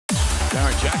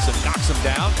Jaren Jackson knocks him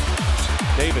down.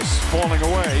 Davis falling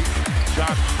away.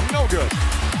 Shot no good.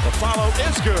 The follow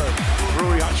is good.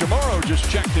 Rui Hachimura just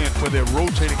checked in. When they're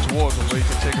rotating towards him, so he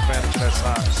can take advantage of that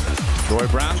size. Troy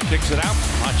Brown kicks it out.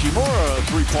 Hachimura, a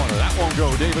three-pointer. That won't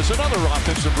go. Davis, another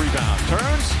offensive rebound.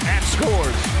 Turns and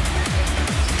scores.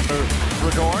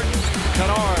 Regard.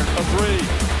 Kennard, a three.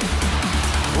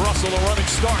 Russell, a running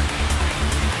start.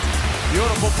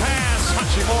 Beautiful pass.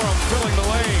 Hachimura filling the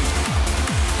lane.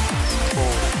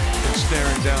 And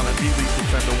staring down an elite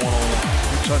defender one-on-one.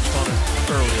 We touched on it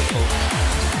earlier, folks.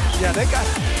 Yeah, they got...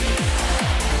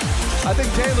 I think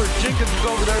Taylor Jenkins is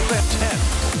over there at 10.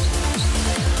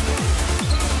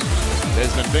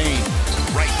 Desmond Bain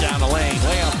right down the lane.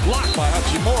 Layup blocked by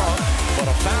Hachimura,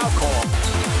 but a foul call.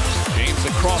 James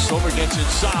a crossover, gets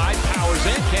inside, powers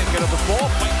in, can't get up the ball,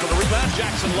 fight for the rebound.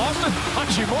 Jackson lost it.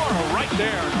 Hachimura right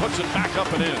there and puts it back up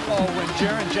and in. Oh, when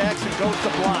Jaren Jackson goes to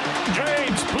block.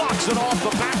 James blocks it off the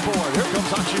backboard. Here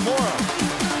comes Hachimura.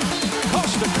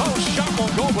 Coast to coast, shot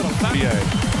won't go, but a foul. Yeah.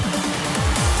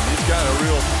 He's got a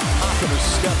real hop in his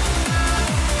step.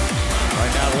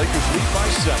 Right now, Lakers lead by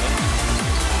 7.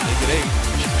 Make it 8.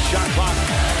 Shot clock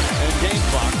and game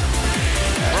clock.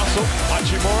 Russell,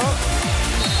 Hachimura.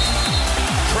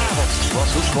 Travels.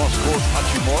 Russell's cross court.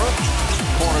 Hachimura.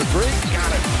 Corner three.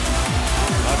 Got it.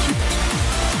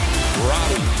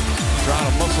 Roddy trying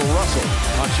to muscle Russell.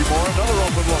 Hachimura, another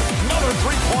open look. Another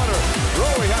three-pointer.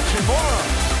 Rui Hachimura.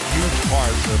 Huge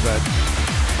part of that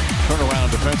turnaround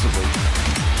defensively.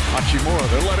 Hachimura,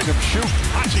 they're letting him shoot.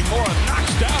 Hachimura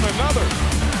knocks down another.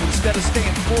 Instead of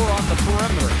staying 4 on the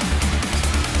perimeter.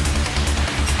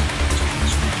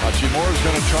 Hachimura's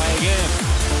going to try again.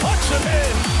 Puts it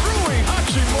in. Rui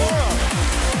Hachimura.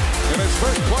 In his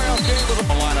first playoff game with the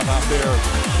lineup out there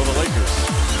for the Lakers.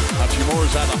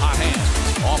 Hachimura's on the hot hand.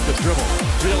 Off the dribble.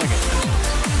 Feeling it.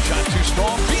 Shot too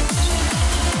strong. Beat.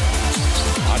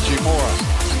 Hachimura.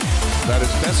 That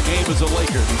his best game as a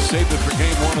Laker. He saved it for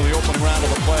game 1 of the opening round of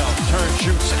the playoffs. Turns,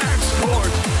 shoots, and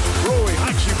scores. Rui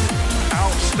Hachimura.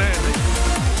 Outstanding.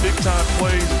 Big-time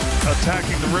plays,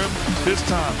 attacking the rim. This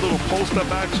time, little post-up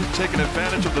action, taking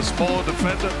advantage of the small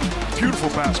defender.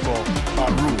 Beautiful basketball by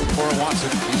Rui. Cora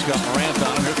Watson, he's got Morant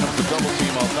on him. Here comes the double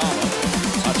team Aldama.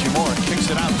 Hachimura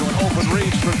kicks it out to an open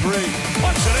Reeves for 3.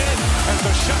 Puts it in as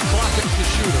the shot clock hits the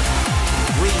shooter.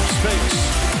 Reeves fakes.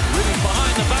 Reeves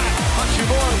behind the back.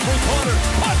 Hachimura, three-pointer.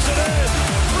 Puts it in.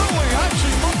 Rui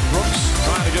Hachimura. Brooks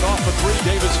trying to get off a 3.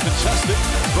 Davis contested.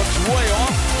 Brooks way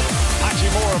off.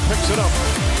 Hachimura picks it up.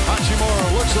 Hachimura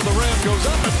looks at the rim, goes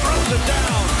up and throws it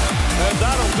down. And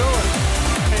that'll do it.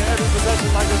 Every possession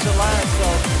like this should last, so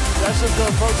that's just the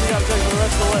approach you got to take for the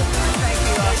rest of the way.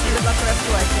 Thank you. Good luck the rest of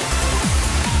the way.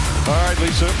 All right,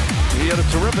 Lisa. He had a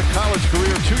terrific college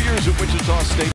career, 2 years at Wichita State.